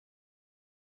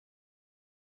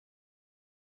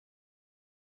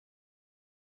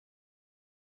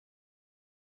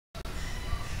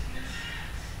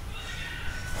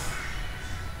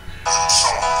Red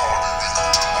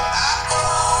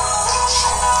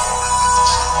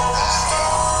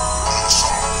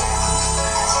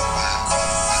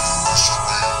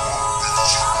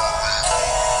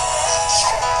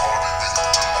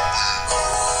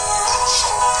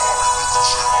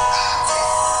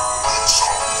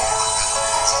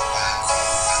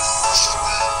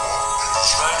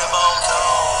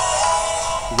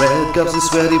cups and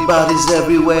sweaty bodies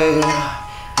everywhere,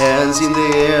 hands in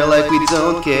the air like we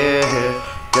don't care.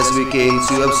 Cause we came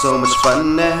to have so much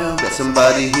fun now, that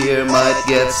somebody here might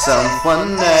get some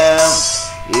fun now.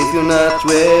 If you're not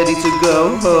ready to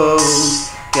go home,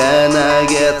 can I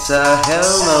get a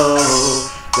hell no?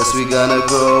 Cause we gonna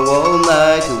go all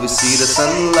night till we see the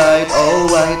sunlight.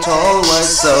 Alright,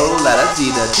 so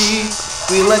la-da-dee-da-dee.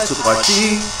 We like to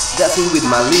party, dancing with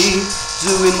MILEY,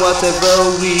 doing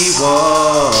whatever we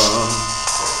want.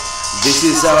 This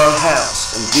is our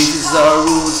house, and this is our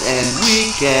rules, and we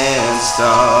can't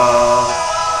stop,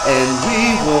 and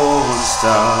we won't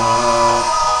stop.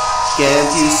 Can't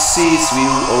you see it's we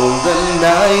who own the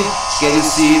night? Can't you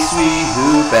see it's we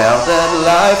who built that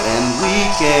life? And we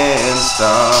can't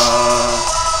stop,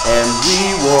 and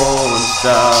we won't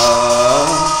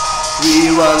stop. We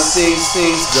run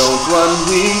things don't run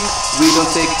we. We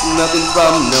don't take nothing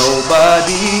from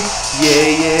nobody.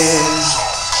 Yeah.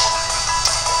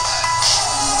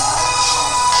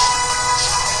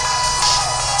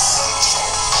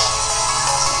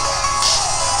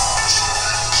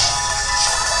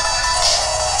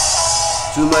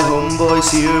 To my homeboys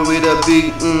here with a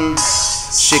big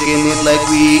shaking it like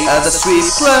we at the street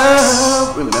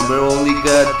club. Remember, only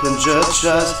God can judge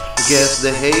us. Get the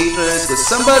haters, cause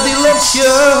somebody loves you.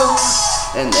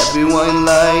 And everyone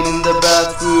lying in the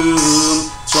bathroom,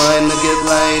 trying to get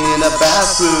lying in a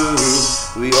bathroom.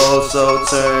 We also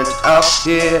turned up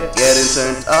here, getting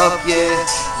turned up, yeah.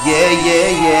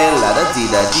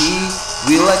 La-da-dee-da-dee.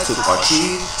 We like to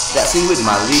party, dancing with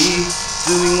MILEY,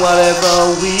 doing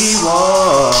whatever we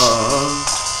want.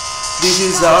 This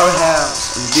is our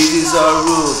house, and this is our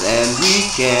rules, and we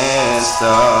can't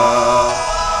stop,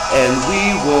 and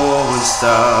we won't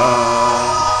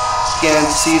stop. Can't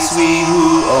you see it's we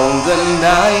who own the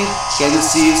night? Can't you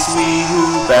see it's we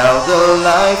who build the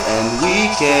life? And we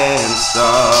can't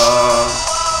stop,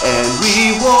 and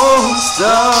we won't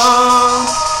stop.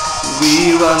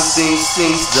 We run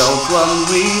things don't run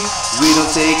we. We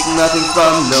don't take nothing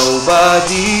from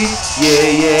nobody.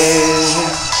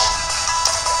 Yeah.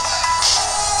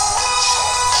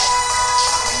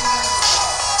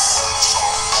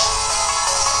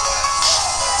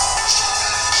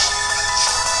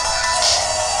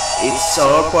 It's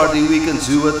our party, we can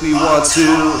do what we want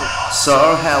to. It's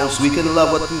our house, we can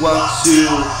love what we want to.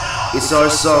 It's our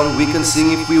song, we can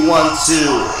sing if we want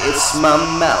to. It's my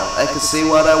mouth, I can say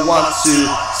what I want to.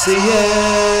 Say yeah,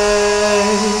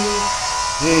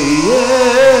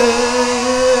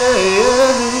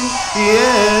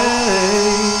 yeah.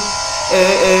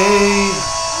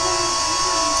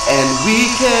 And we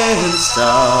can't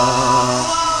stop,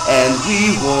 and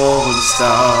we won't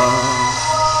stop.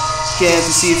 Can't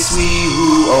you see it's we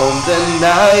who own the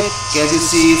night? Can't you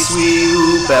see it's we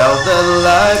who build the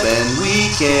life? And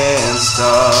we can't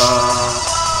stop,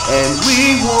 and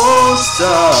we won't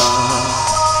stop.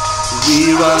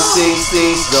 We run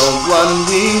things don't run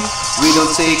we. We don't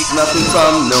take nothing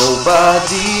from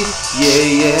nobody.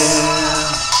 Yeah.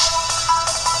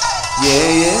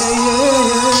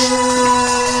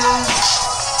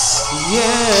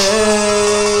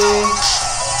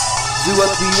 Do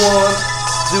what we want.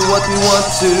 Do what we want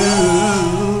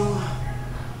to.